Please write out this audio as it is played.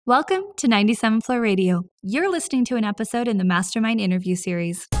Welcome to 97 Floor Radio. You're listening to an episode in the Mastermind interview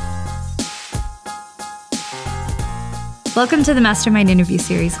series. Welcome to the Mastermind interview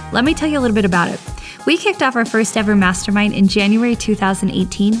series. Let me tell you a little bit about it. We kicked off our first ever Mastermind in January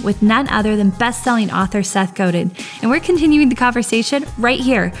 2018 with none other than best-selling author Seth Godin. And we're continuing the conversation right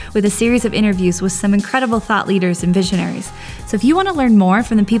here with a series of interviews with some incredible thought leaders and visionaries. So if you want to learn more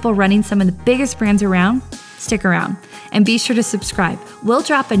from the people running some of the biggest brands around, stick around. And be sure to subscribe. We'll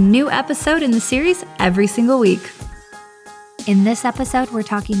drop a new episode in the series every single week. In this episode, we're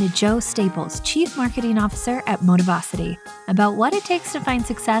talking to Joe Staples, Chief Marketing Officer at Motivosity, about what it takes to find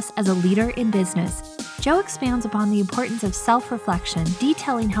success as a leader in business. Joe expands upon the importance of self-reflection,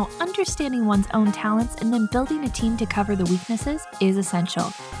 detailing how understanding one's own talents and then building a team to cover the weaknesses is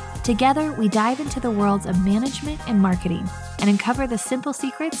essential. Together, we dive into the worlds of management and marketing and uncover the simple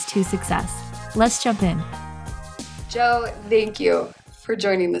secrets to success. Let's jump in. Joe, thank you for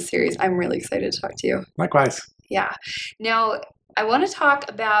joining this series. I'm really excited to talk to you. Likewise. Yeah. Now, I want to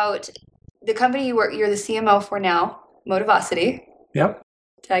talk about the company you're the CMO for now, Motivosity. Yep.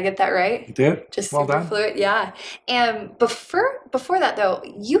 Did I get that right? You did. Just well super done. fluid. Yeah. And before that, though,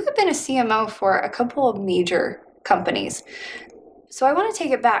 you have been a CMO for a couple of major companies. So I want to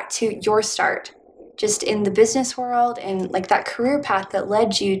take it back to your start, just in the business world and like that career path that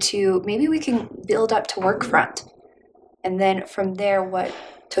led you to maybe we can build up to Workfront. And then from there, what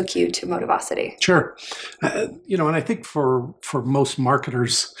took you to Motivosity? Sure. And I think for most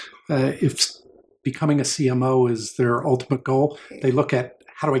marketers, if becoming a CMO is their ultimate goal, they look at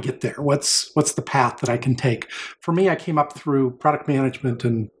how do I get there? What's the path that I can take? For me, I came up through product management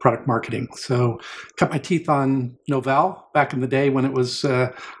and product marketing. So cut my teeth on Novell back in the day when it was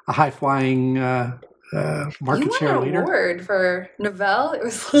a high-flying market share leader. You won an award for Novell. It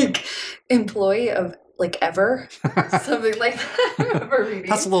was like employee of ever, something like that. I remember reading.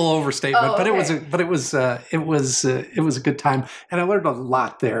 That's a little overstatement, but it was a good time, and I learned a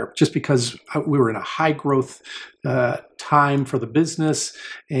lot there. Just because we were in a high growth time for the business,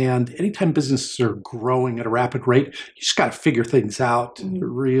 and anytime businesses are growing at a rapid rate, you just got to figure things out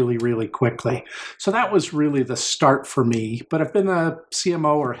really, really quickly. So that was really the start for me. But I've been a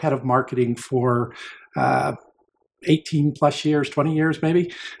CMO or head of marketing for 18 plus years, 20 years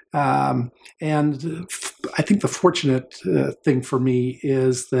maybe. And I think the fortunate thing for me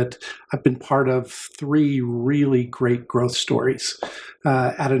is that I've been part of 3 really great growth stories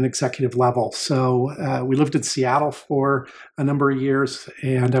at an executive level. So we lived in Seattle for a number of years,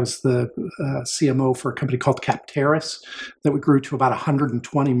 and I was the CMO for a company called Capteris that we grew to about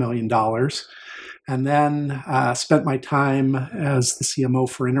 $120 million. And then spent my time as the CMO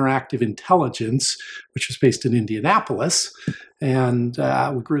for Interactive Intelligence, which was based in Indianapolis. And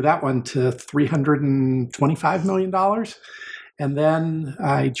we grew that one to $325 million. And then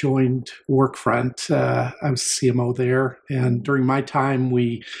I joined Workfront. I was CMO there. And during my time,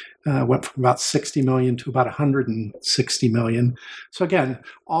 we went from about 60 million to about 160 million. So again,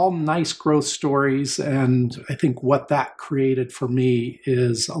 all nice growth stories. And I think what that created for me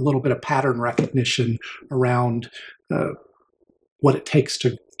is a little bit of pattern recognition around what it takes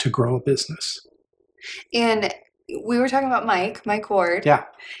to grow a business. And we were talking about Mike Ward. Yeah.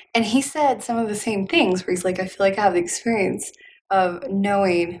 And he said some of the same things where he's like, I feel like I have the experience of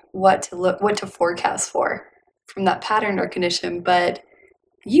knowing what to forecast for from that pattern recognition, but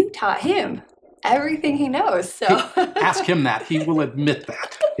you taught him everything he knows. So ask him that. He will admit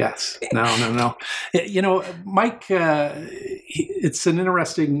that. Yes. No. Mike, it's an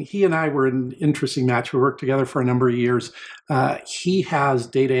interesting, he and I were an interesting match. We worked together for a number of years. He has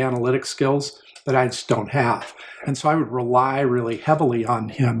data analytics skills that I just don't have. And so I would rely really heavily on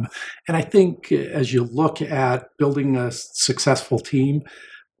him. And I think as you look at building a successful team,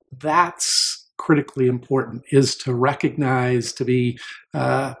 that's critically important, is to recognize, to be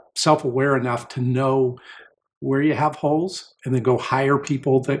self-aware enough to know where you have holes and then go hire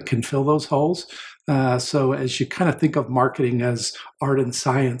people that can fill those holes. So as you kind of think of marketing as art and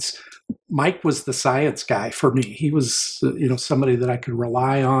science, Mike was the science guy for me. He was, somebody that I could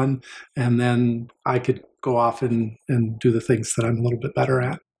rely on, and then I could go off and do the things that I'm a little bit better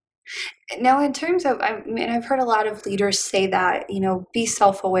at. Now, in terms of, I've heard a lot of leaders say that, be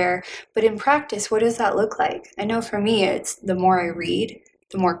self-aware, but in practice, what does that look like? I know for me, it's the more I read,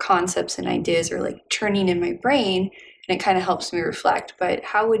 the more concepts and ideas are churning in my brain, and it kind of helps me reflect. But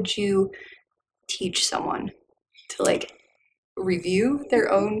how would you teach someone to review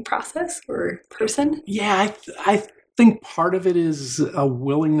their own process or person? Yeah, I think part of it is a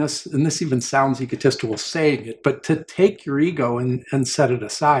willingness, and this even sounds egotistical saying it, but to take your ego and set it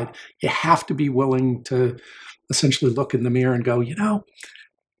aside. You have to be willing to essentially look in the mirror and go,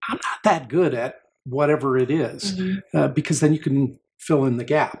 I'm not that good at whatever it is, because then you can fill in the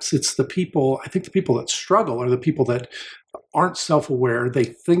gaps. It's the people, I think the people that struggle are the people that aren't self-aware. They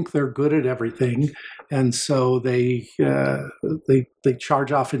think they're good at everything, and so they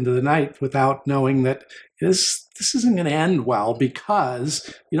charge off into the night without knowing that this isn't going to end well,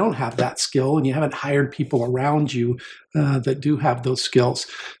 because you don't have that skill and you haven't hired people around you that do have those skills.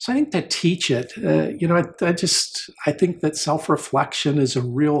 So I think to teach it, I think that self-reflection is a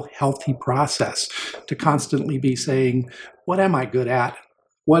real healthy process, to constantly be saying, what am I good at?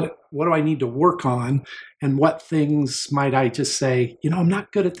 What do I need to work on? And what things might I just say, I'm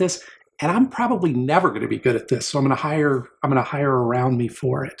not good at this, and I'm probably never going to be good at this. So I'm going to hire around me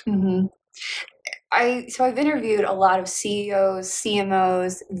for it. Mm-hmm. I've interviewed a lot of CEOs,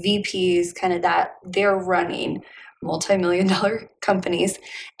 CMOs, VPs, kind of that they're running multi-million-dollar companies,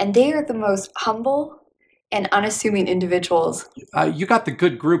 and they are the most humble and unassuming individuals. You got the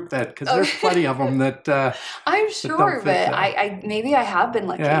good group, because there's plenty of them that I'm sure, but I maybe I have been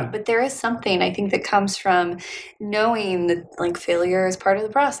lucky. Yeah. But there is something I think that comes from knowing that like failure is part of the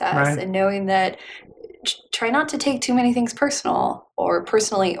process, right? And knowing that try not to take too many things personally,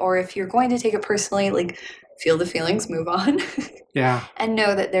 or if you're going to take it personally, like feel the feelings, move on. Yeah. And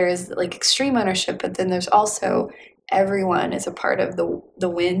know that there is like extreme ownership, but then there's also everyone is a part of the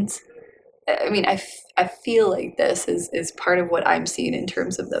wins. I mean, I feel like this is part of what I'm seeing in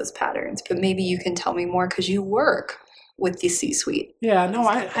terms of those patterns, but maybe you can tell me more because you work with the C-suite. Yeah, no,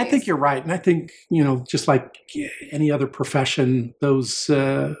 I think you're right. And I think, just like any other profession, those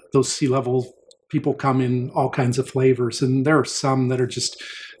C-level people come in all kinds of flavors. And there are some that are just,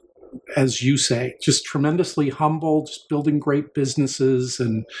 as you say, just tremendously humble, just building great businesses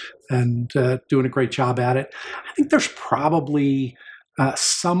and doing a great job at it. I think there's probably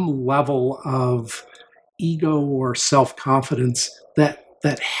some level of ego or self-confidence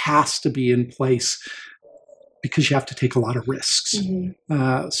that has to be in place, because you have to take a lot of risks.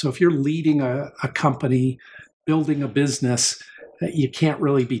 Mm-hmm. So if you're leading a company, building a business, you can't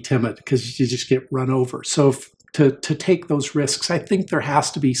really be timid because you just get run over. So to take those risks, I think there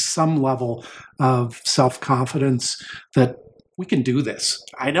has to be some level of self-confidence that we can do this.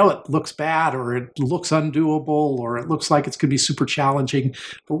 I know it looks bad, or it looks undoable, or it looks like it's going to be super challenging,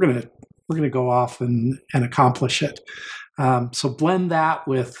 but we're going to go off and accomplish it. So blend that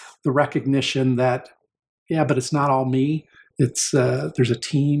with the recognition that, yeah, but it's not all me. It's there's a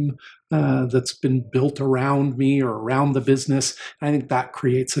team that's been built around me or around the business. I think that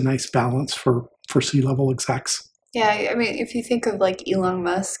creates a nice balance for C-level execs. Yeah, I mean, if you think of like Elon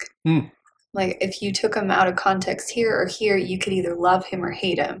Musk, like if you took him out of context here or here, you could either love him or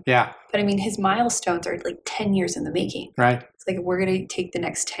hate him. Yeah. But I mean, his milestones are like 10 years in the making. Right. It's like we're going to take the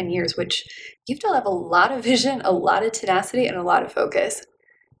next 10 years, which you have to have a lot of vision, a lot of tenacity, and a lot of focus.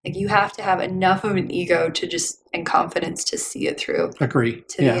 Like you have to have enough of an ego and confidence to see it through. Agree.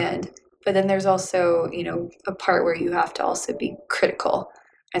 To the end. But then there's also, a part where you have to also be critical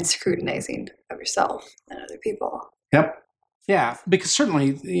and scrutinizing of yourself and other people. Yep. Yeah, because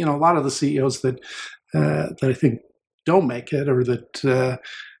certainly, a lot of the CEOs that I think don't make it, or that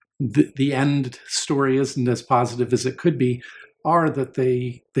the end story isn't as positive as it could be, are that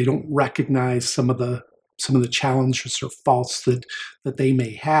they don't recognize some of the challenges or faults that they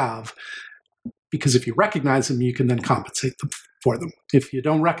may have. Because if you recognize them, you can then compensate them for them. If you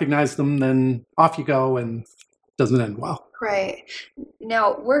don't recognize them, then off you go, and it doesn't end well. Right.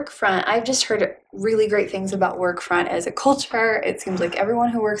 Now, Workfront, I've just heard really great things about Workfront as a culture. It seems like everyone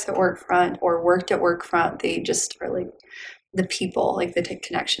who works at Workfront or worked at Workfront, they just are like the people, like the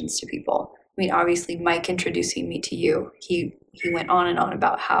connections to people. I mean, obviously, Mike introducing me to you, he went on and on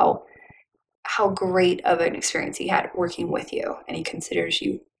about how great of an experience he had working with you, and he considers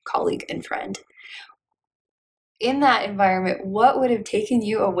you colleague and friend. In that environment, what would have taken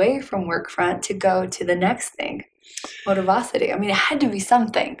you away from Workfront to go to the next thing? Motivosity. I mean, it had to be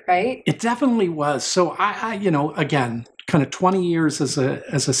something, right? It definitely was. So I again, kind of 20 years as a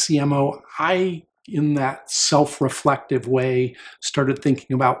CMO, I, in that self-reflective way, started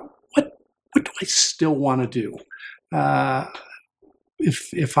thinking about what do I still want to do?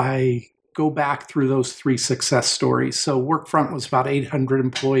 If I go back through those 3 success stories. So Workfront was about 800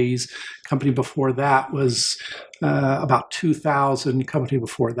 employees. Company before that was about 2,000. Company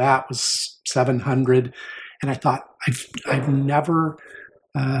before that was 700. And I thought, I've never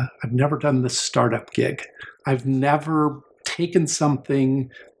done this startup gig. I've never taken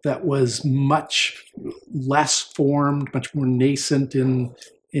something that was much less formed, much more nascent in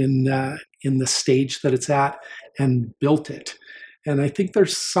the stage that it's at, and built it. And I think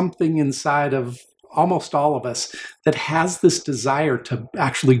there's something inside of almost all of us, that has this desire to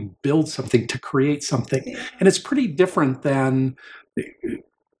actually build something, to create something. And it's pretty different than,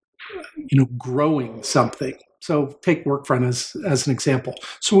 growing something. So take Workfront as an example.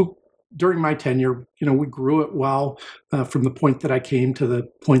 So during my tenure, we grew it well from the point that I came to the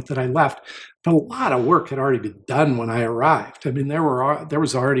point that I left. But a lot of work had already been done when I arrived. I mean, there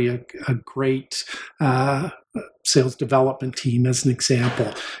was already a great sales development team, as an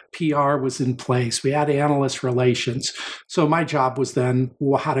example. PR was in place. We had analyst relations. So my job was then,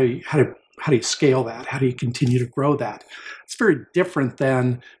 well, how do you scale that? How do you continue to grow that? It's very different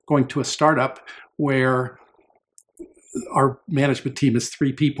than going to a startup where our management team is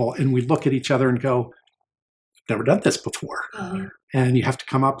 3 people and we look at each other and go, never done this before. And you have to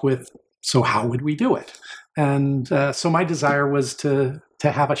come up with, so how would we do it? And so my desire was to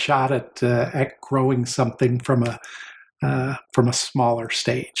have a shot at growing something from a smaller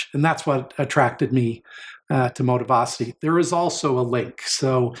stage. And that's what attracted me to Motivosity. There is also a link.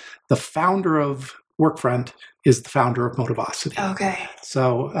 So the founder of Workfront is the founder of Motivosity. Okay.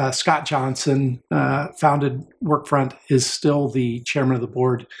 So Scott Johnson founded Workfront, is still the chairman of the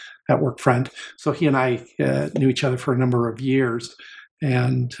board at Workfront. So he and I knew each other for a number of years.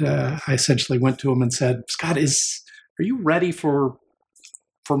 And I essentially went to him and said, Scott, are you ready for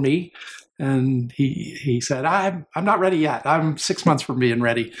me? And he said, I'm not ready yet. I'm 6 months from being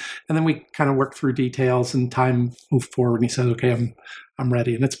ready. And then we kind of worked through details and time moved forward. And he said, okay, I'm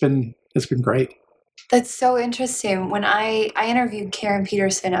ready. And it's been great. That's so interesting. When I interviewed Karen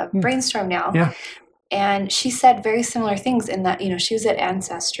Peterson of Brainstorm Now, yeah. And she said very similar things in that, she was at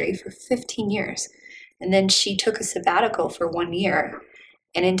Ancestry for 15 years. And then she took a sabbatical for 1 year.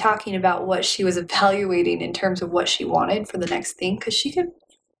 And in talking about what she was evaluating in terms of what she wanted for the next thing, because she could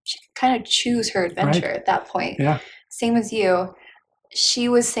kind of choose her adventure at that point. Yeah. Same as you. She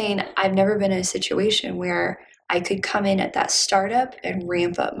was saying, I've never been in a situation where I could come in at that startup and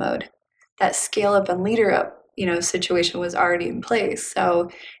ramp up mode. That scale up and leader up, situation was already in place.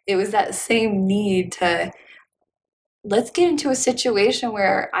 So it was that same need to, let's get into a situation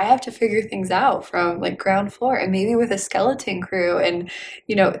where I have to figure things out from like ground floor and maybe with a skeleton crew and,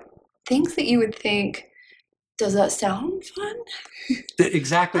 things that you would think, does that sound fun?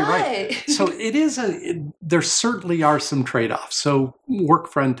 Exactly right. So there certainly are some trade-offs. So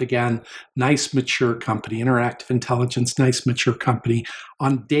Workfront, again, nice, mature company, Interactive Intelligence, nice, mature company.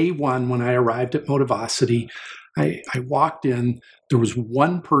 On day one, when I arrived at Motivosity, I walked in, there was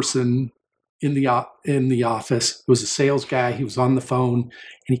one person in the office. It was a sales guy. He was on the phone, and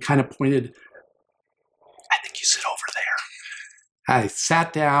he kind of pointed, I think you sit over there. I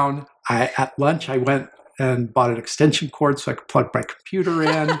sat down. At lunch, I went and bought an extension cord so I could plug my computer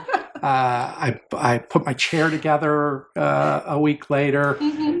in. I put my chair together a week lalater.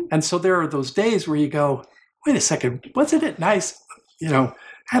 Mm-hmm. And so there are those days where you go, wait a second, wasn't it nice? I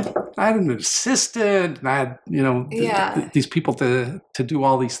had an assistant and I had, these people to do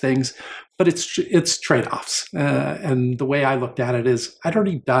all these things, but it's trade-offs. And the way I looked at it is I'd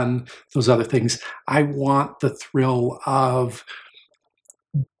already done those other things. I want the thrill of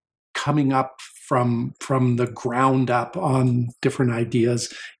coming up from the ground up on different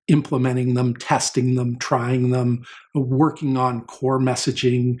ideas, implementing them, testing them, trying them, working on core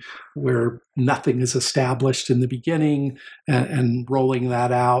messaging where nothing is established in the beginning and rolling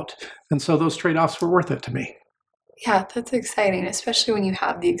that out. And so those trade-offs were worth it to me. Yeah, that's exciting, especially when you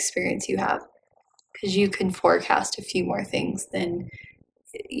have the experience you have, because you can forecast a few more things than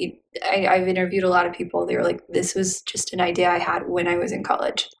I've interviewed a lot of people. They were like, this was just an idea I had when I was in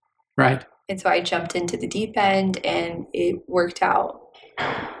college. Right. And so I jumped into the deep end and it worked out.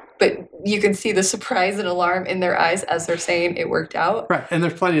 But you can see the surprise and alarm in their eyes as they're saying it worked out. Right. And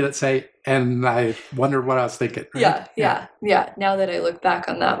there's plenty that say, and I wondered what I was thinking. Right? Yeah. Now that I look back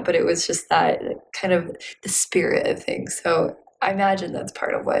on that, but it was just that kind of the spirit of things. So I imagine that's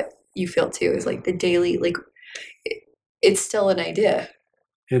part of what you feel too, is like the daily, like it's still an idea.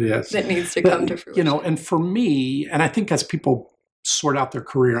 It is. That needs to come to fruition. And for me, and I think as people sort out their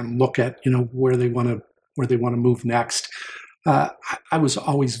career and look at, where they want to move next, I was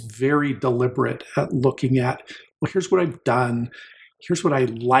always very deliberate at looking at, well, here's what I've done. Here's what I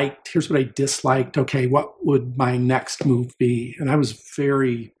liked. Here's what I disliked. Okay, what would my next move be? And I was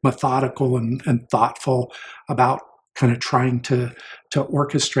very methodical and thoughtful about kind of trying to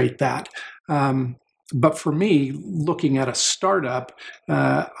orchestrate that. But for me, looking at a startup,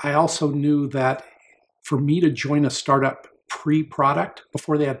 I also knew that for me to join a startup pre-product,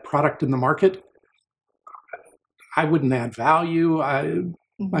 before they had product in the market, I wouldn't add value.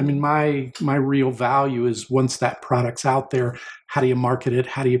 I mean, my real value is once that product's out there, how do you market it?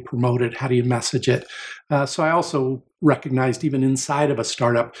 How do you promote it? How do you message it? So I also recognized even inside of a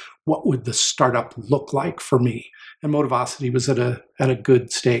startup, what would the startup look like for me? And Motivosity was at a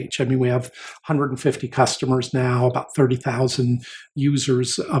good stage. I mean, we have 150 customers now, about 30,000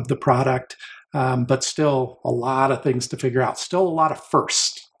 users of the product, but still a lot of things to figure out. Still a lot of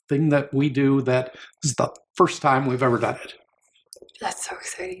firsts. Thing that we do that is the first time we've ever done it. That's so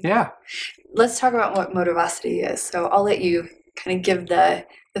exciting. Yeah. Let's talk about what Motivosity is. So I'll let you kind of give the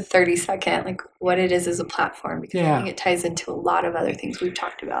 30-second, like what it is as a platform, because I think it ties into a lot of other things we've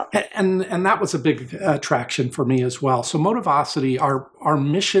talked about. And that was a big attraction for me as well. So Motivosity, our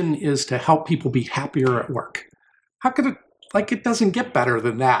mission is to help people be happier at work. How could it, like, it doesn't get better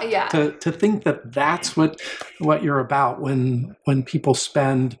than that. Yeah. To think that that's what you're about when people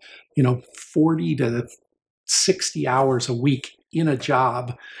spend, 40 to 60 hours a week in a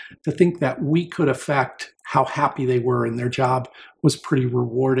job, to think that we could affect how happy they were in their job was pretty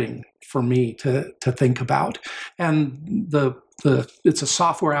rewarding for me to think about. And it's a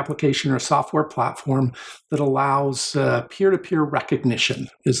software application or a software platform that allows peer-to-peer recognition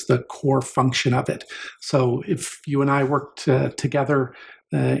is the core function of it. So if you and I worked together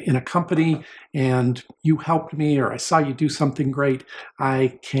in a company and you helped me or I saw you do something great,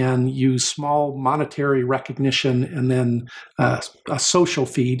 I can use small monetary recognition and then a social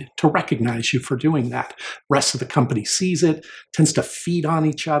feed to recognize you for doing that. Rest of the company sees it, tends to feed on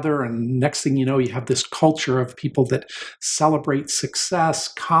each other, and next thing you know, you have this culture of people that celebrate success,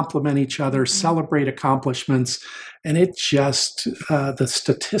 compliment each other, celebrate accomplishments, and it just, the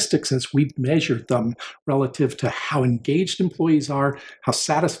statistics as we've measured them relative to how engaged employees are, how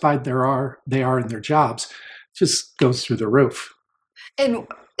satisfied they are in their jobs, just goes through the roof. And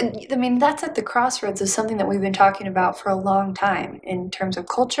I mean, that's at the crossroads of something that we've been talking about for a long time in terms of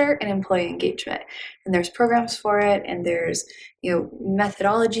culture and employee engagement. And there's programs for it, and there's,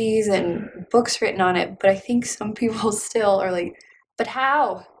 methodologies and books written on it. But I think some people still are like, but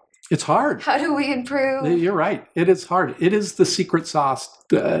how? It's hard. How do we improve? You're right. It is hard. It is the secret sauce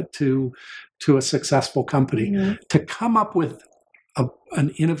to a successful company. Mm-hmm. To come up with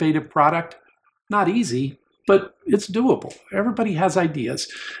an innovative product, not easy, but it's doable. Everybody has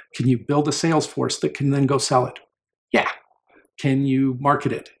ideas. Can you build a sales force that can then go sell it? Yeah. Can you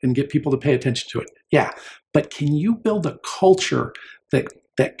market it and get people to pay attention to it? Yeah. But can you build a culture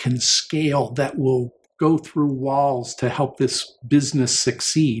that can scale, that will go through walls to help this business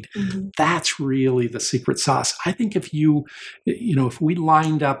succeed? Mm-hmm. That's really the secret sauce. I think if if we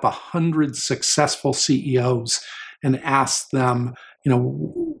lined up 100 successful CEOs and asked them,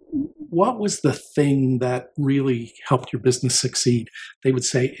 what was the thing that really helped your business succeed? They would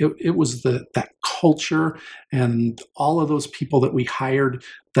say it was that culture and all of those people that we hired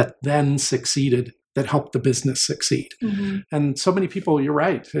that then succeeded, that helped the business succeed. Mm-hmm. And so many people, you're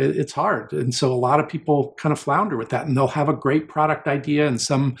right, it's hard. And so a lot of people kind of flounder with that, and they'll have a great product idea and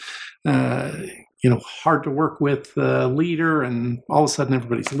some, hard to work with leader, and all of a sudden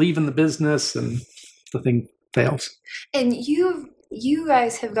everybody's leaving the business and the thing fails. And you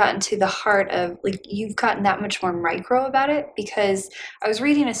guys have gotten to the heart of, you've gotten that much more micro about it, because I was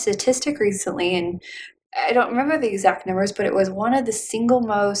reading a statistic recently, and I don't remember the exact numbers, but it was one of the single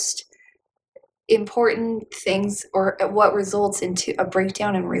most important things, or what results into a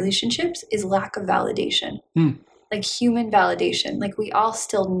breakdown in relationships, is lack of validation. Like human validation. Like, we all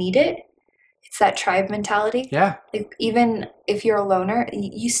still need it. It's that tribe mentality. Yeah. Like, even if you're a loner,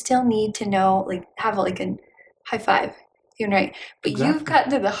 you still need to know, have a high five. You're right. But exactly. You've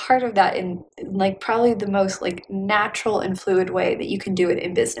gotten to the heart of that in probably the most natural and fluid way that you can do it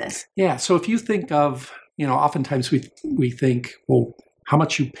in business. Yeah. So if you think of, oftentimes we think, well, how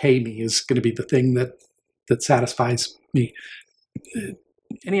much you pay me is going to be the thing that satisfies me.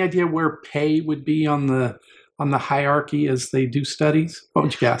 Any idea where pay would be on the hierarchy as they do studies? What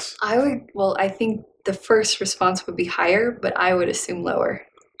would you guess? I think the first response would be higher, but I would assume lower,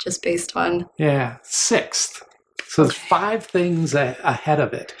 just based on... Yeah, sixth. So there's 5 things ahead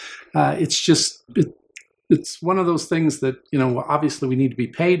of it. It's one of those things that, obviously we need to be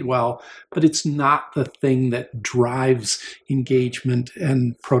paid well, but it's not the thing that drives engagement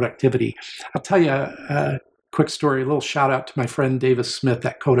and productivity. I'll tell you a quick story, a little shout out to my friend Davis Smith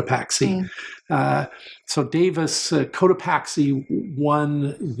at Cotopaxi. So Davis, Cotopaxi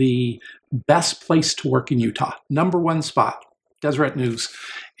won the best place to work in Utah, #1 spot. Deseret News.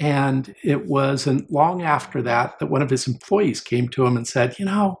 And it wasn't long after that one of his employees came to him and said,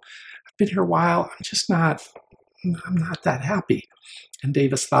 I've been here a while. I'm not that happy. And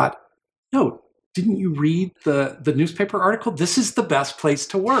Davis thought, no, didn't you read the newspaper article? This is the best place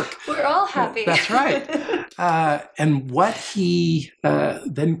to work. We're all happy. That's right. And what he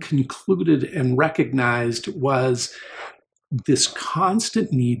then concluded and recognized was this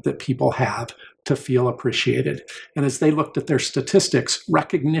constant need that people have to feel appreciated. And as they looked at their statistics,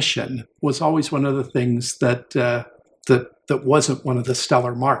 recognition was always one of the things that wasn't one of the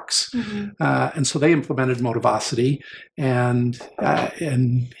stellar marks. And so they implemented Motivosity, and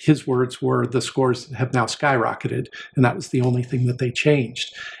his words were, the scores have now skyrocketed, and that was the only thing that they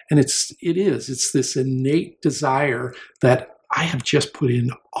changed. And it's this innate desire that I have just put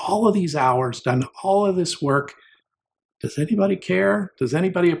in all of these hours, done all of this work. Does anybody care? Does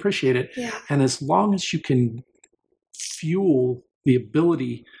anybody appreciate it? Yeah. And as long as you can fuel the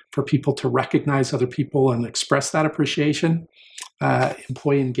ability for people to recognize other people and express that appreciation,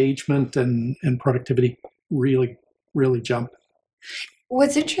 employee engagement and productivity really, really jump.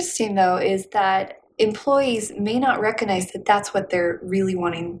 What's interesting, though, is that employees may not recognize that that's what they're really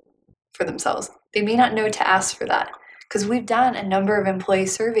wanting for themselves. They may not know to ask for that. Because we've done a number of employee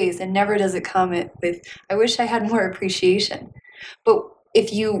surveys and never does it come with, I wish I had more appreciation. But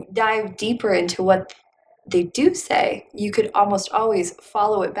if you dive deeper into what they do say, you could almost always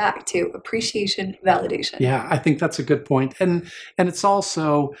follow it back to appreciation, validation. Yeah, I think that's a good point. And it's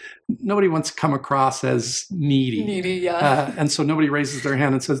also, nobody wants to come across as needy. Needy, yeah. And so nobody raises their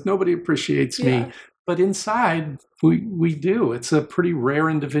hand and says, nobody appreciates me. But inside, we do. It's a pretty rare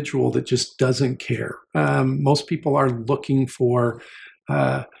individual that just doesn't care. Most people are looking for,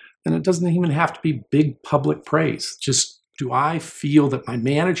 and it doesn't even have to be big public praise. Just, do I feel that my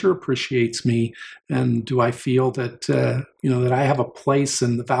manager appreciates me, and do I feel that that I have a place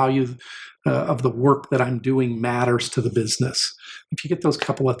and the value of the work that I'm doing matters to the business? If you get those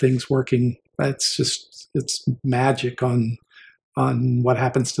couple of things working, it's magic on what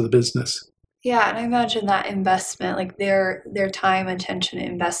happens to the business. Yeah, and I imagine that investment, like their time, attention,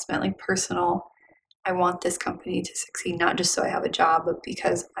 investment, like personal. I want this company to succeed, not just so I have a job, but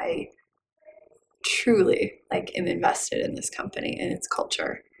because I truly am invested in this company and its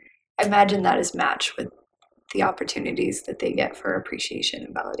culture. I imagine that is matched with the opportunities that they get for appreciation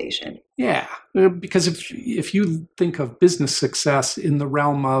and validation. Yeah, because if you think of business success in the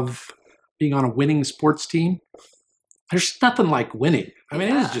realm of being on a winning sports team, there's nothing like winning. I mean,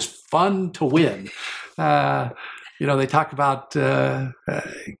 It is just fun to win. They talk about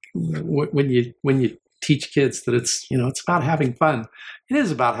when you teach kids that it's about having fun. It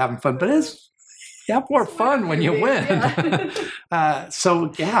is about having fun, but you have more fun when you win. Yeah.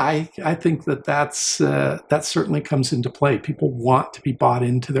 I think that certainly comes into play. People want to be bought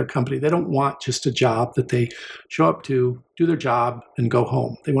into their company. They don't want just a job that they show up to, do their job, and go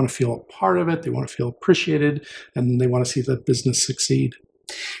home. They want to feel a part of it. They want to feel appreciated, and they want to see the business succeed.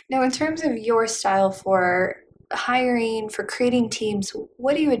 Now, in terms of your style for hiring, for creating teams,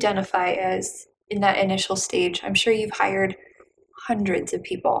 what do you identify as in that initial stage? I'm sure you've hired hundreds of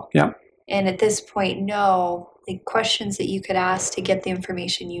people. Yeah. And at this point, questions that you could ask to get the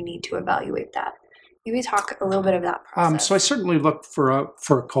information you need to evaluate that. Maybe talk a little bit of that process. So I certainly look for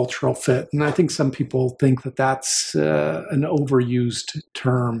a cultural fit, and I think some people think that that's an overused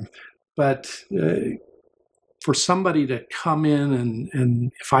term. But for somebody to come in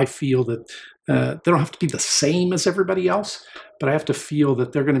and if I feel that they don't have to be the same as everybody else, but I have to feel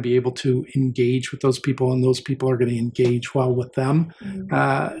that they're going to be able to engage with those people, and those people are going to engage well with them.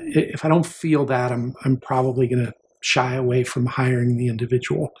 Mm-hmm. If I don't feel that, I'm probably going to shy away from hiring the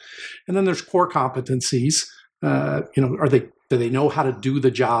individual. And then there's core competencies. Do they know how to do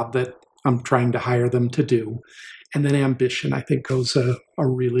the job that I'm trying to hire them to do? And then ambition, I think, goes a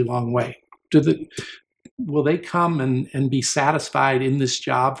really long way. Will they come and be satisfied in this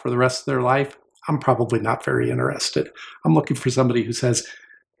job for the rest of their life? I'm probably not very interested. I'm looking for somebody who says,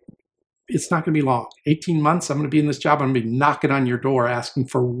 it's not going to be long. 18 months, I'm going to be in this job. I'm going to be knocking on your door asking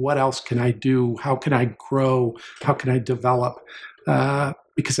for what else can I do? How can I grow? How can I develop?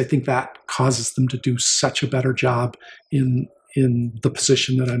 Because I think that causes them to do such a better job in the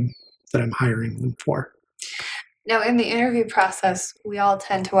position that I'm hiring them for. Now, in the interview process, we all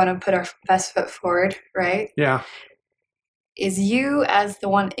tend to want to put our best foot forward, right? Yeah. Is you, as the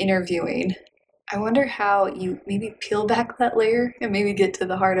one interviewing, I wonder how you maybe peel back that layer and maybe get to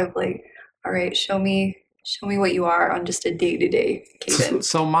the heart of all right, show me what you are on just a day-to-day cadence.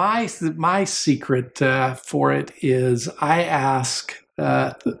 So my secret for it is I ask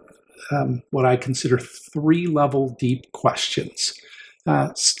what I consider 3-level deep questions.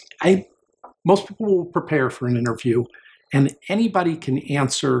 Most people will prepare for an interview, and anybody can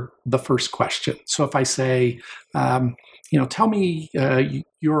answer the first question. So if I say, tell me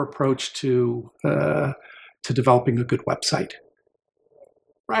your approach to developing a good website,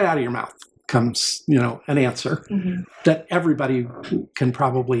 right out of your mouth comes, an answer that everybody can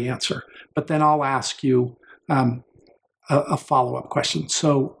probably answer. But then I'll ask you a follow-up question.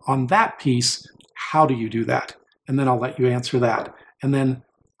 So on that piece, how do you do that? And then I'll let you answer that. And then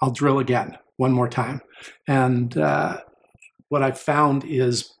I'll drill again one more time. And what I've found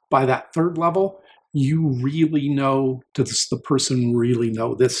is by that third level, you really know, does the person really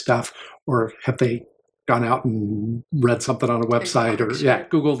know this stuff, or have they gone out and read something on a website, or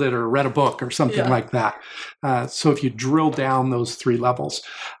Googled it, or read a book or something like that. So if you drill down those three levels,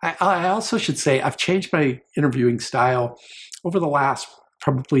 I also should say I've changed my interviewing style over the last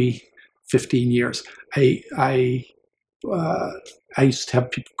probably 15 years. I used to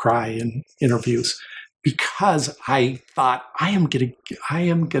have people cry in interviews because I thought I am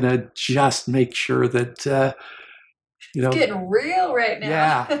gonna just make sure that. It's getting real right now.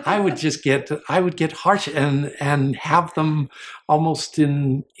 Yeah, I would get harsh and have them almost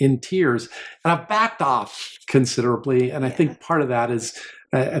in tears. And I've backed off considerably. And I think part of that is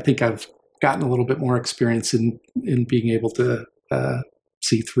I think I've gotten a little bit more experience in being able to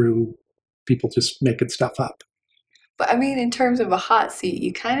see through people just making stuff up. But I mean, in terms of a hot seat,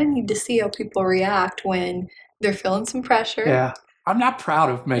 you kind of need to see how people react when they're feeling some pressure. Yeah. I'm not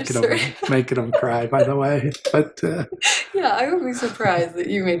proud of making them cry, by the way. But yeah, I would be surprised that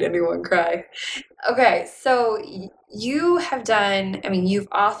you made anyone cry. Okay, so you have done. I mean, you've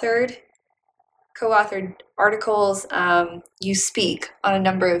co-authored articles. You speak on a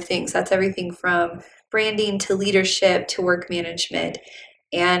number of things. That's everything from branding to leadership to work management,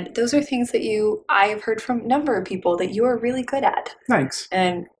 and those are things that I've heard from a number of people that you are really good at. Thanks.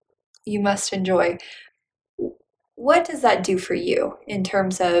 And you must enjoy. What does that do for you in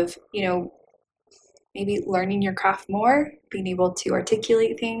terms of, maybe learning your craft more, being able to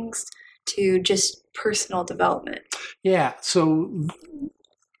articulate things, to just personal development? Yeah. So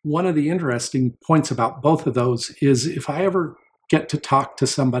one of the interesting points about both of those is if I ever get to talk to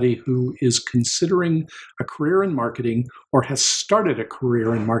somebody who is considering a career in marketing or has started a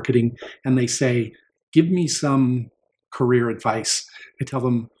career in marketing and they say, give me some career advice, I tell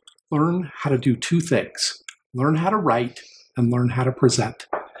them, learn how to do two things. Learn how to write and learn how to present.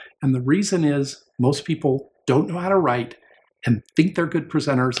 And the reason is most people don't know how to write and think they're good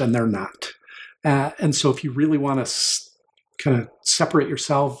presenters, and they're not. And so if you really want to kind of separate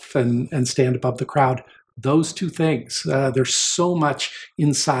yourself and stand above the crowd, those two things, there's so much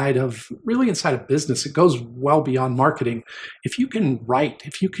inside of business. It goes well beyond marketing. If you can write,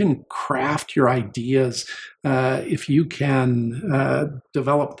 if you can craft your ideas, if you can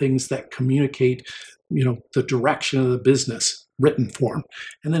develop things that communicate the direction of the business, written form.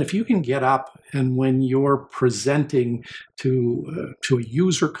 And then if you can get up and when you're presenting to a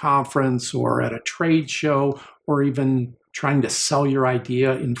user conference or at a trade show or even trying to sell your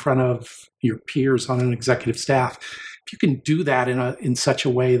idea in front of your peers on an executive staff, if you can do that in such a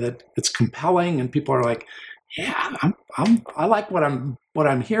way that it's compelling and people are like, yeah, I like what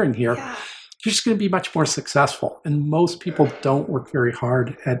I'm hearing here. Yeah. You're just going to be much more successful. And most people don't work very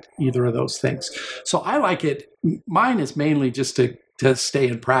hard at either of those things. So I like it. Mine is mainly just to stay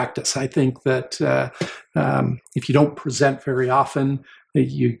in practice. I think that if you don't present very often,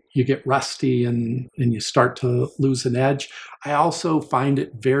 you get rusty and you start to lose an edge. I also find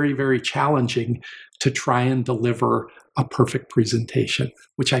it very, very challenging to try and deliver a perfect presentation,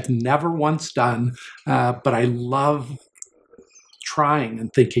 which I've never once done, but I love trying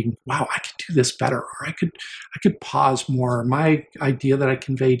and thinking, wow, I could do this better, or I could pause more. My idea that I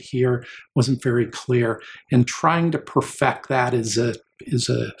conveyed here wasn't very clear, and trying to perfect that is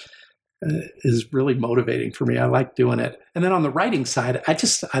really motivating for me. I like doing it. And then on the writing side,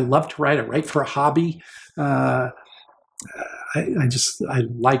 I love to write. I write for a hobby. I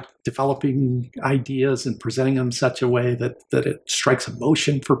like developing ideas and presenting them in such a way that it strikes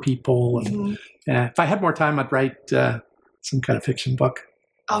emotion for people. And if I had more time, I'd write some kind of fiction book.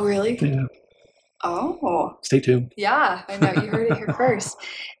 Oh, really? Yeah. Oh. Stay tuned. Yeah, I know. You heard it here first.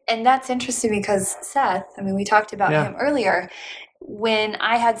 And that's interesting because Seth, I mean, we talked about him earlier. When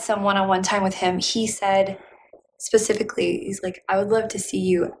I had some one-on-one time with him, he said specifically, he's like, I would love to see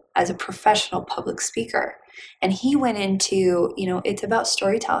you as a professional public speaker. And he went into, it's about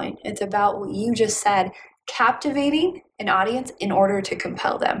storytelling. It's about what you just said, captivating an audience in order to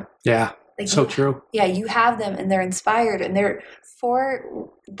compel them. Yeah. Like so true. Yeah, you have them and they're inspired and they're for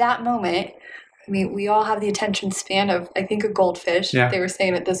that moment. I mean, we all have the attention span of, I think, a goldfish. Yeah. They were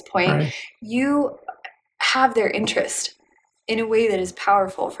saying at this point, right. You have their interest. in a way that is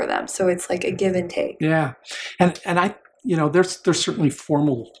powerful for them. So it's like a give and take. Yeah. And I, there's certainly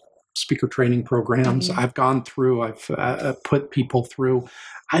formal speaker training programs I've gone through, I've put people through.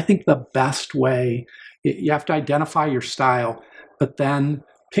 I think the best way, you have to identify your style, but then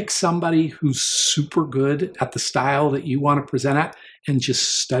pick somebody who's super good at the style that you want to present at and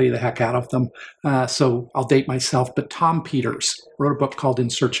just study the heck out of them. So I'll date myself, but Tom Peters wrote a book called In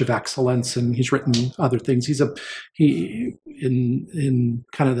Search of Excellence, and he's written other things. He in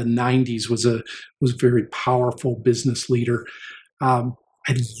kind of the 90s was a very powerful business leader.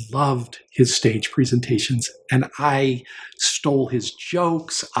 I loved his stage presentations, and I stole his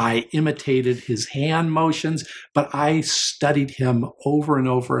jokes. I imitated his hand motions, but I studied him over and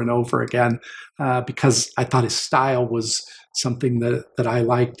over and over again because I thought his style was something that I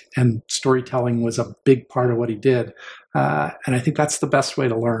liked, and storytelling was a big part of what he did. And I think that's the best way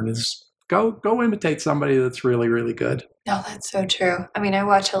to learn is go imitate somebody that's really, really good. No, that's so true. I mean, I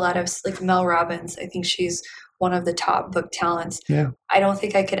watch a lot of like Mel Robbins. I think she's one of the top book talents. Yeah. I don't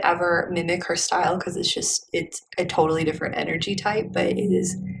think I could ever mimic her style because it's a totally different energy type, but it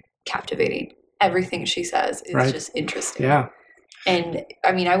is captivating. Everything she says is just interesting. Yeah. And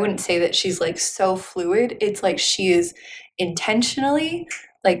I mean, I wouldn't say that she's like so fluid. It's like she is intentionally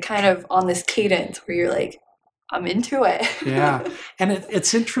like kind of on this cadence where you're like, I'm into it. Yeah. And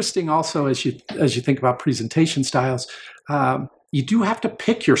it's interesting also as you think about presentation styles, you do have to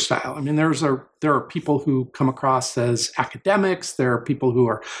pick your style. I mean, there are people who come across as academics. There are people who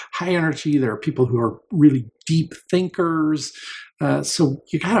are high energy. There are people who are really deep thinkers. So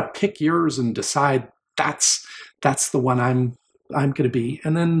you got to pick yours and decide that's the one I'm going to be.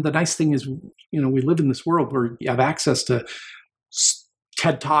 And then the nice thing is, we live in this world where you have access to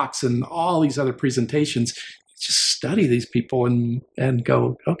TED Talks and all these other presentations. Just study these people and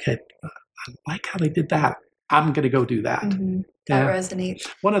go, okay, I like how they did that. I'm going to go do that. Mm-hmm. That resonates.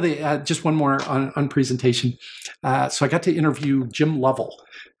 One of the just one more on presentation. So I got to interview Jim Lovell,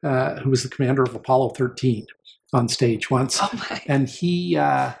 who was the commander of Apollo 13, on stage once. Oh my! And he,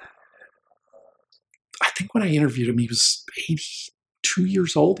 I think when I interviewed him, he was 82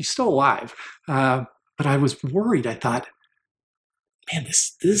 years old. He's still alive, but I was worried. I thought, man,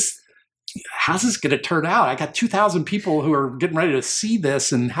 this. How's this going to turn out? I got 2,000 people who are getting ready to see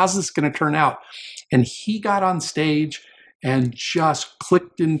this, and how's this going to turn out? And he got on stage and just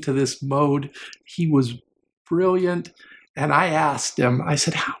clicked into this mode. He was brilliant. And I asked him, I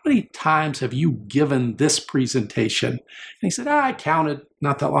said, how many times have you given this presentation? And he said, I counted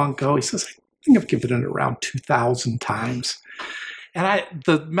not that long ago. He says, I think I've given it around 2,000 times. And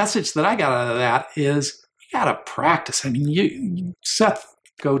the message that I got out of that is, you got to practice. I mean, Seth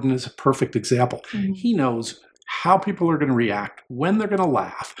Godin is a perfect example. Mm-hmm. He knows how people are going to react, when they're going to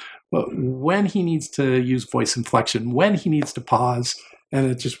laugh, when he needs to use voice inflection, when he needs to pause,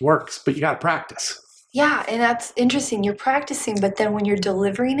 and it just works. But you got to practice. Yeah, and that's interesting. You're practicing, but then when you're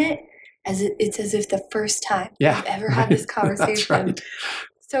delivering it, it's as if the first time you've ever had this conversation. That's right.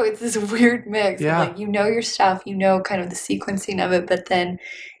 So it's this weird mix. Yeah. Like, your stuff, kind of the sequencing of it, but then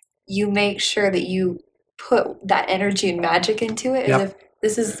you make sure that you put that energy and magic into it as if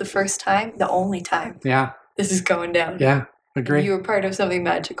this is the first time, the only time. Yeah. This is going down. Yeah. Agree. You were part of something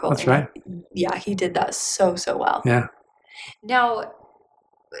magical. That's right. Yeah, he did that so well. Yeah. Now,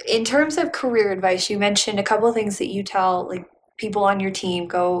 in terms of career advice, you mentioned a couple of things that you tell like people on your team,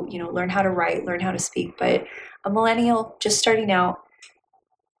 go, learn how to write, learn how to speak. But a millennial just starting out,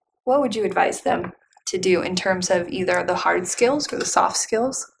 what would you advise them to do in terms of either the hard skills or the soft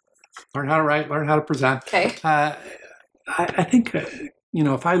skills? Learn how to write, learn how to present. Okay. I think,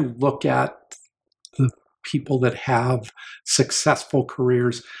 if I look at the people that have successful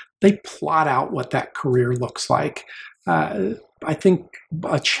careers, they plot out what that career looks like. I think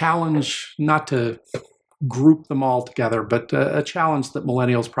a challenge, not to group them all together, but a challenge that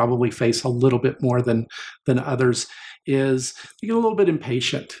millennials probably face a little bit more than others is they get a little bit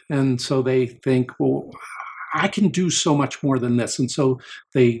impatient. And so they think, well, I can do so much more than this. And so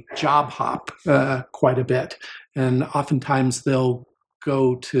they job hop quite a bit. And oftentimes they'll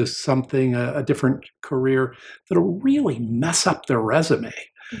go to something, a different career that'll really mess up their resume.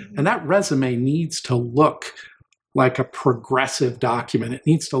 Mm-hmm. And that resume needs to look like a progressive document. It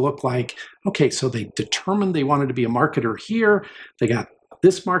needs to look like, okay, so they determined they wanted to be a marketer here. They got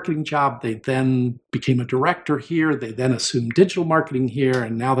this marketing job. They then became a director here. They then assumed digital marketing here,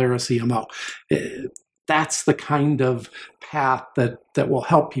 and now they're a CMO. That's the kind of path that will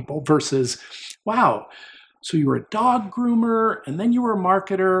help people versus, wow, so you were a dog groomer, and then you were a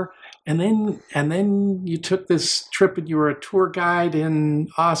marketer, and then you took this trip and you were a tour guide in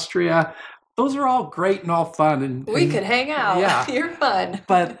Austria. those are all great and all fun. And we could hang out. Yeah. You're fun.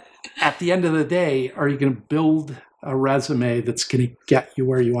 But at the end of the day, are you going to build a resume that's going to get you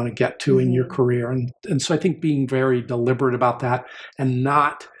where you want to get to in your career? And so I think being very deliberate about that and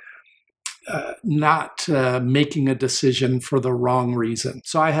not making a decision for the wrong reason.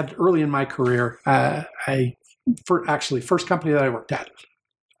 So I had early in my career, first company that I worked at,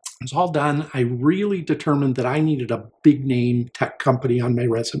 it was all done. I really determined that I needed a big name tech company on my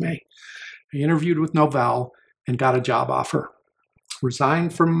resume. I interviewed with Novell and got a job offer.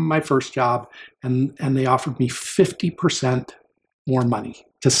 Resigned from my first job, and they offered me 50% more money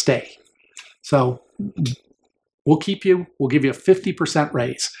to stay. So we'll keep you, we'll give you a 50%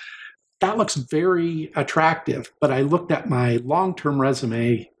 raise. That looks very attractive, but I looked at my long-term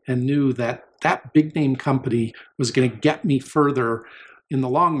resume and knew that that big name company was going to get me further in the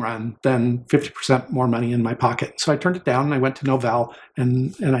long run than 50% more money in my pocket. So I turned it down and I went to Novell,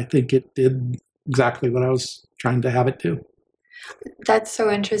 and I think it did exactly what I was trying to have it do. That's so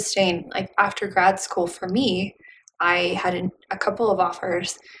interesting. Like after grad school for me, I had a couple of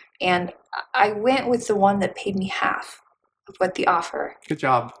offers, and I went with the one that paid me half of what the offer. Good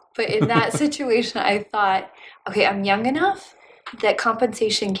job. But in that situation, I thought, okay, I'm young enough that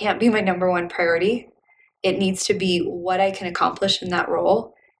compensation can't be my number one priority. It needs to be what I can accomplish in that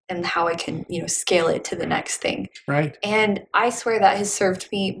role and how I can, scale it to the next thing. Right. And I swear that has served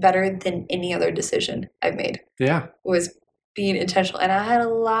me better than any other decision I've made. Yeah. Was being intentional. And I had a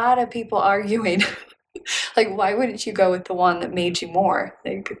lot of people arguing, like, why wouldn't you go with the one that made you more?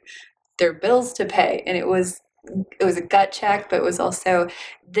 Like, there are bills to pay. And it was a gut check, but it was also,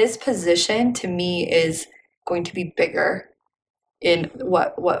 this position to me is going to be bigger in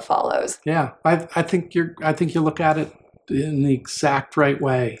what follows. Yeah, I think you look at it in the exact right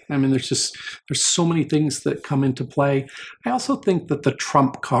way. I mean, there's so many things that come into play. I also think that the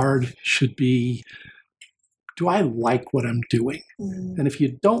trump card should be, do I like what I'm doing? And if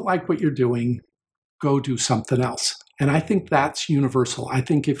you don't like what you're doing, go do something else. And I think that's universal. I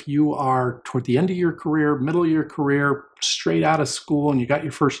think if you are toward the end of your career, middle of your career, straight out of school, and you got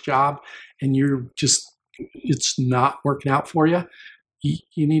your first job, and it's not working out for you,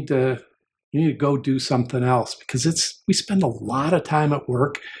 you need to go do something else, because we spend a lot of time at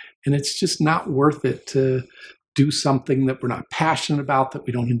work, and it's just not worth it to do something that we're not passionate about, that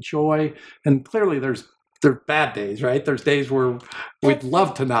we don't enjoy. And clearly there's bad days, right? There's days where we'd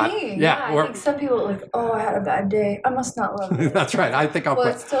love to not. Yeah, I think some people are like, oh, I had a bad day, I must not love it. That's right. I think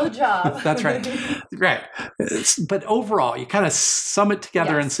it's still a job. That's right. Right. But overall, you kind of sum it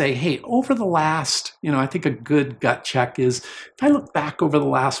together and say, hey, over the last, I think a good gut check is, if I look back over the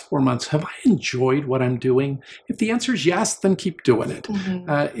last 4 months, have I enjoyed what I'm doing? If the answer is yes, then keep doing it.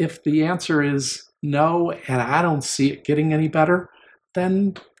 If the answer is no, and I don't see it getting any better,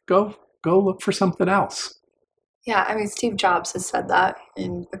 then go look for something else. Yeah, I mean, Steve Jobs has said that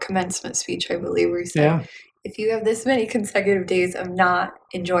in a commencement speech, I believe, where he said, if you have this many consecutive days of not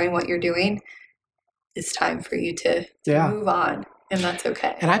enjoying what you're doing, it's time for you to move on, and that's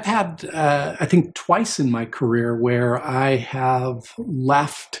okay. And I've had, I think, twice in my career where I have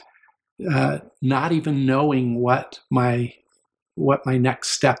left not even knowing what my next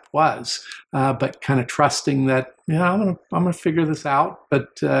step was, but kind of trusting that, I'm gonna figure this out,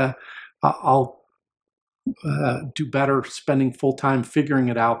 but I'll do better spending full time figuring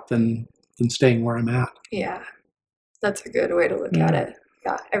it out than staying where I'm at. Yeah, that's a good way to look at it.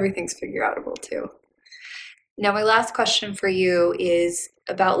 Yeah, everything's figure outable too. Now, my last question for you is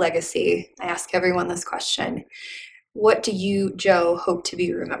about legacy. I ask everyone this question. What do you, Joe, hope to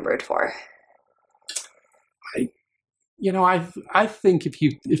be remembered for? I think if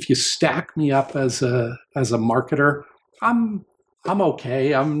you stack me up as a marketer, I'm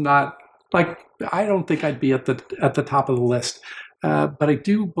okay. I'm not, like, I don't think I'd be at the top of the list. But I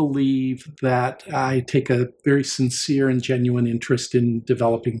do believe that I take a very sincere and genuine interest in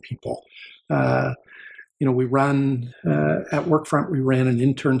developing people. We run at Workfront, we ran an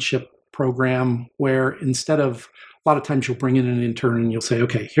internship program where, instead of, a lot of times you'll bring in an intern and you'll say,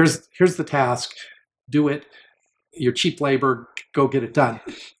 okay, here's the task, do it. You're cheap labor, go get it done.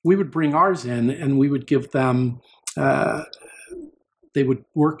 We would bring ours in and we would give them, they would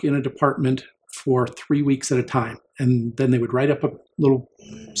work in a department for 3 weeks at a time. And then they would write up a little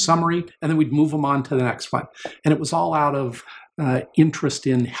summary, and then we'd move them on to the next one. And it was all out of interest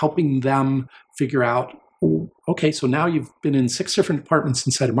in helping them figure out, okay, so now you've been in 6 different departments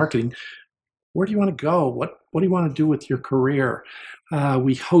inside of marketing. Where do you want to go? What do you want to do with your career?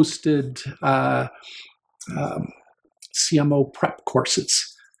 We hosted CMO prep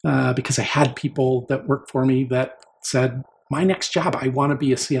courses because I had people that worked for me that said, my next job, I want to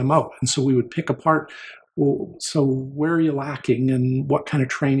be a CMO. And so we would pick apart, well, so where are you lacking and what kind of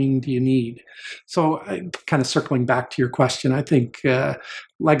training do you need? So kind of circling back to your question, I think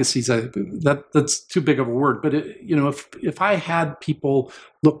legacy that's too big of a word. But if I had people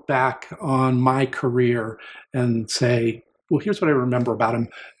look back on my career and say, well, here's what I remember about him,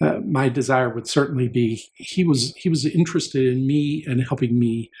 my desire would certainly be he was interested in me and helping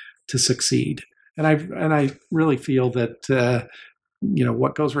me to succeed. And I really feel that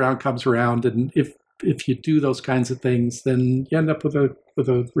what goes around comes around, and if you do those kinds of things, then you end up with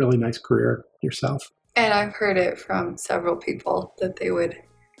a really nice career yourself. And I've heard it from several people that they would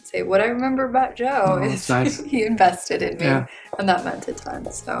say, what I remember about Joe is nice. He invested in me, and that meant a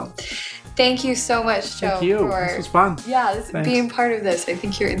ton. So thank you so much, Joe. Thank you. This was fun. Yeah, being part of this. I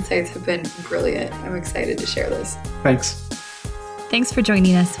think your insights have been brilliant. I'm excited to share this. Thanks. Thanks for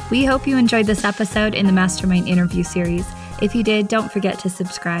joining us. We hope you enjoyed this episode in the Mastermind interview series. If you did, don't forget to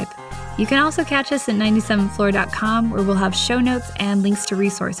subscribe. You can also catch us at 97floor.com, where we'll have show notes and links to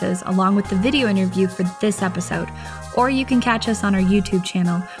resources, along with the video interview for this episode. Or you can catch us on our YouTube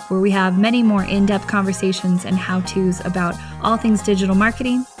channel, where we have many more in-depth conversations and how-tos about all things digital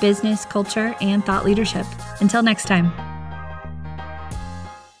marketing, business, culture, and thought leadership. Until next time.